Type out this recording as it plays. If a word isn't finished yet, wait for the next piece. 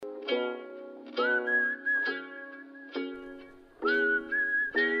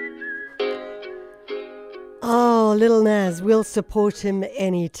Well, Little Nas, we'll support him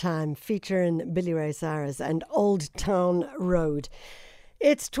anytime, featuring Billy Ray Cyrus and Old Town Road.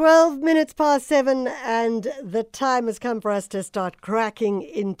 It's 12 minutes past 7 and the time has come for us to start cracking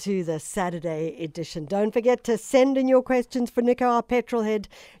into the Saturday edition. Don't forget to send in your questions for Nico, our petrolhead,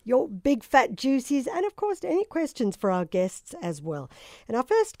 your big fat juicies, and of course any questions for our guests as well. And our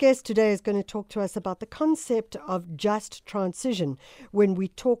first guest today is going to talk to us about the concept of just transition when we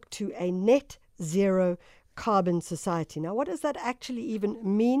talk to a net zero carbon society. Now, what does that actually even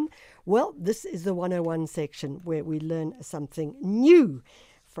mean? Well, this is the 101 section where we learn something new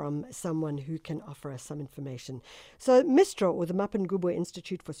from someone who can offer us some information. So MISTRA, or the Mapungubwe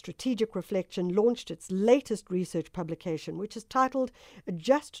Institute for Strategic Reflection, launched its latest research publication, which is titled A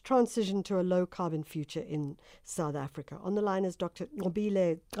Just Transition to a Low Carbon Future in South Africa. On the line is Dr.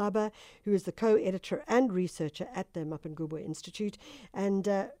 Nqobile Xaba, who is the co-editor and researcher at the Mapungubwe Institute. And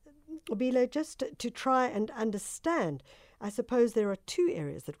Nqobile, just to try and understand, I suppose there are two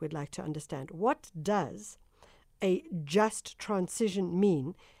areas that we'd like to understand. What does a just transition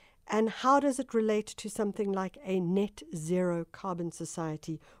mean, and how does it relate to something like a net zero carbon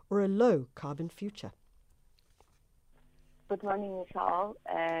society or a low carbon future? Good morning, Michelle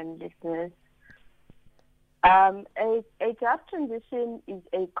and listeners. A just transition is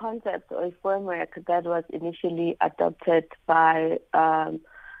a concept or a framework that was initially adopted by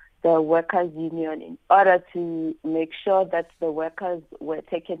the workers' union in order to make sure that the workers were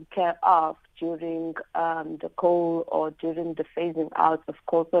taken care of during the coal or during the phasing out of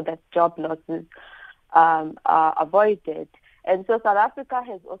coal, so that job losses are avoided. And so South Africa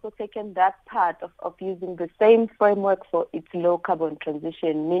has also taken that part of using the same framework for its low carbon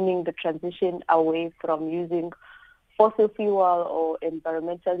transition, meaning the transition away from using fossil fuel or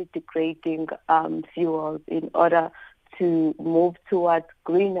environmentally degrading fuels in order to move towards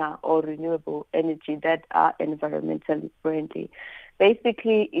greener or renewable energy that are environmentally friendly.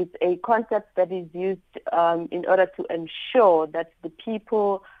 Basically, it's a concept that is used in order to ensure that the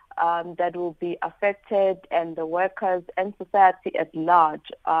people that will be affected and the workers and society at large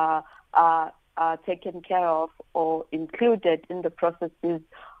are taken care of or included in the processes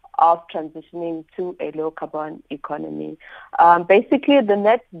of transitioning to a low-carbon economy. Basically, the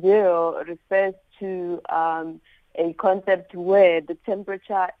net zero refers to a concept where the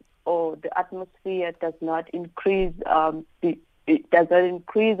temperature or the atmosphere does not increase above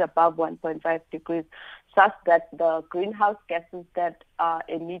 1.5 degrees, such that the greenhouse gases that are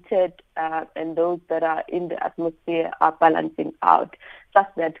emitted and those that are in the atmosphere are balancing out, such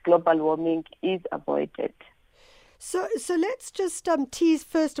that global warming is avoided. So let's just tease,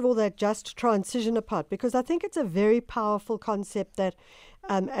 first of all, that just transition apart, because I think it's a very powerful concept that,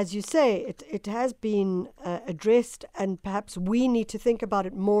 as you say, it has been addressed, and perhaps we need to think about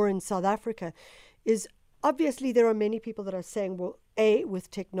it more in South Africa. Is obviously there are many people that are saying, well, A, with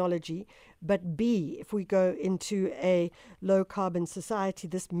technology, but B, if we go into a low carbon society,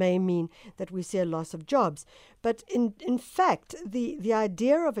 this may mean that we see a loss of jobs. But in fact, the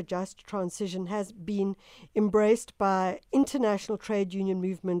idea of a just transition has been embraced by international trade union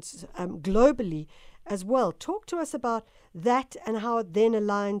movements globally as well. Talk to us about that and how it then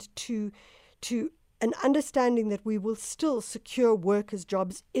aligned to an understanding that we will still secure workers'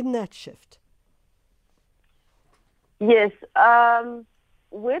 jobs in that shift. Yes,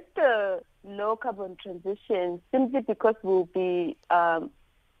 with the low carbon transition, simply because we'll be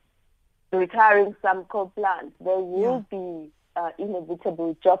retiring some coal plants, there will be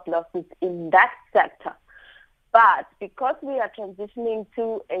inevitable job losses in that sector. But because we are transitioning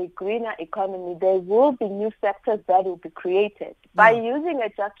to a greener economy, there will be new sectors that will be created. By using a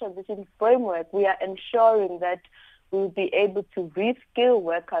just transition framework, we are ensuring that we'll be able to reskill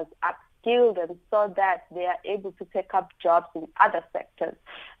workers, upskill them so that they are able to take up jobs in other sectors.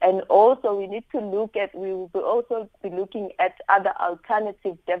 And also we will also be looking at other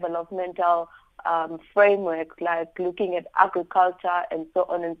alternative developmental framework, like looking at agriculture and so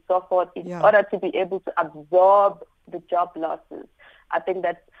on and so forth, in order to be able to absorb the job losses. I think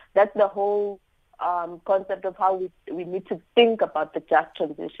that's the whole concept of how we need to think about the just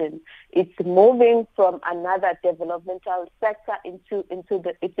transition. It's moving from another developmental sector into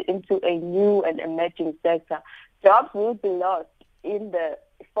a new and emerging sector. Jobs will be lost in the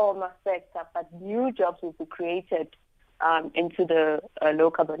former sector, but new jobs will be created into the low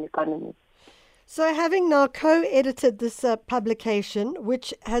carbon economy. So having now co-edited this publication,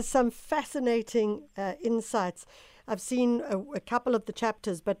 which has some fascinating insights, I've seen a couple of the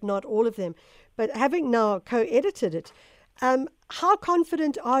chapters, but not all of them. But having now co-edited it, How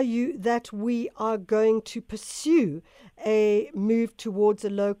confident are you that we are going to pursue a move towards a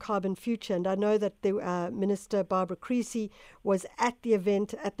low-carbon future? And I know that the Minister Barbara Creasy was at the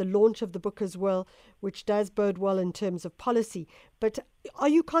event, at the launch of the book as well, which does bode well in terms of policy. But are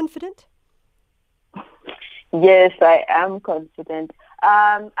you confident? Yes, I am confident.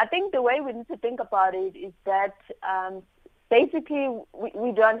 I think the way we need to think about it is that basically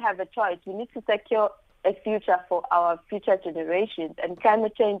we don't have a choice. We need to secure a future for our future generations, and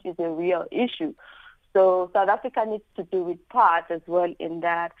climate change is a real issue. So South Africa needs to do its part as well in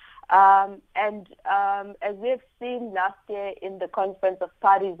that. As we've seen last year in the Conference of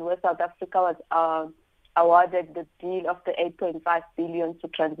Parties, where South Africa was awarded the deal of the 8.5 billion to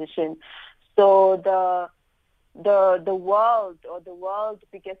transition. So the world, or the world's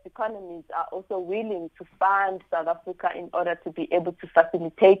biggest economies, are also willing to fund South Africa in order to be able to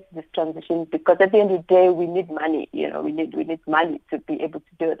facilitate this transition, because at the end of the day we need money. We need money to be able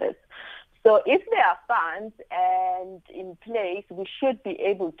to do this. So if there are funds and in place, we should be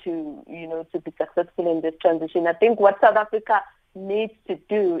able to be successful in this transition. I think what South Africa needs to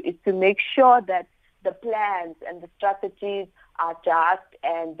do is to make sure that the plans and the strategies are just,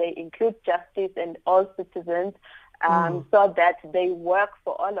 and they include justice and all citizens, so that they work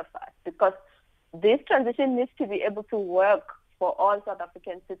for all of us. Because this transition needs to be able to work for all South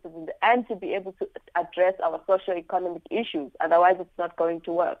African citizens and to be able to address our socio-economic issues. Otherwise, it's not going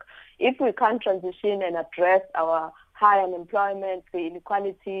to work. If we can't transition and address our high unemployment, the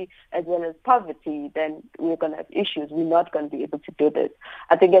inequality, as well as poverty, then we're going to have issues. We're not going to be able to do this.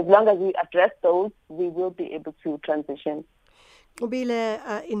 I think as long as we address those, we will be able to transition.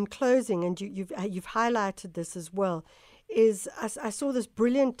 Nqobile, in closing, and you've highlighted this as well, is I saw this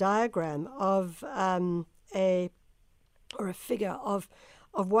brilliant diagram of a figure of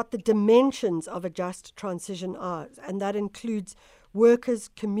what the dimensions of a just transition are, and that includes workers,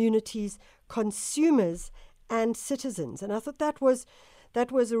 communities, consumers, and citizens. And I thought that was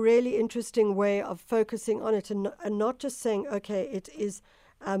a really interesting way of focusing on it, and not just saying, okay, it is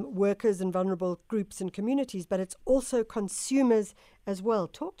workers and vulnerable groups and communities, but it's also consumers as well.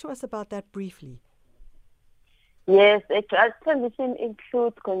 Talk to us about that briefly. Yes, a transition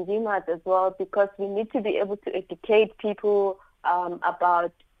includes consumers as well, because we need to be able to educate people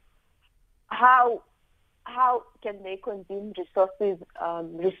about how can they consume resources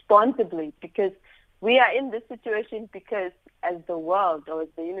responsibly, because we are in this situation because as the world, or as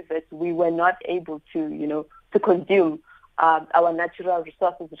the universe, we were not able to consume our natural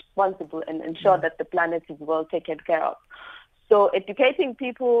resources responsibly and ensure that the planet is well taken care of. So educating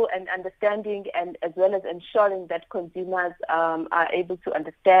people and understanding, and as well as ensuring that consumers are able to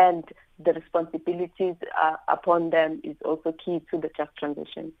understand the responsibilities upon them, is also key to the just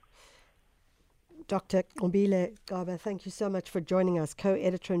transition. Dr. Nqobile Xaba, thank you so much for joining us,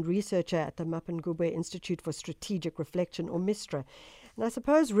 co-editor and researcher at the Mapungubwe Institute for Strategic Reflection, or MISTRA. And I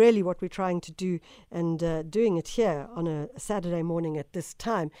suppose really what we're trying to do, and doing it here on a Saturday morning at this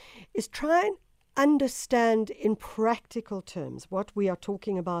time, is try and understand in practical terms what we are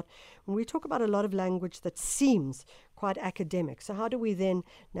talking about when we talk about a lot of language that seems quite academic. So how do we then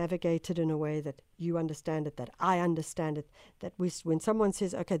navigate it in a way that you understand it, that I understand it, that when someone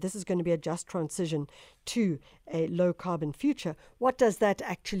says, okay, this is going to be a just transition to a low carbon future, what does that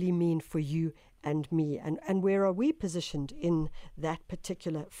actually mean for you and me, and where are we positioned in that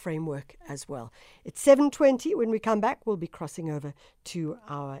particular framework as well? It's 7:20. When we come back, we'll be crossing over to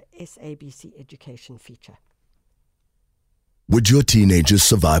our SABC education feature. Would your teenagers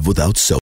survive without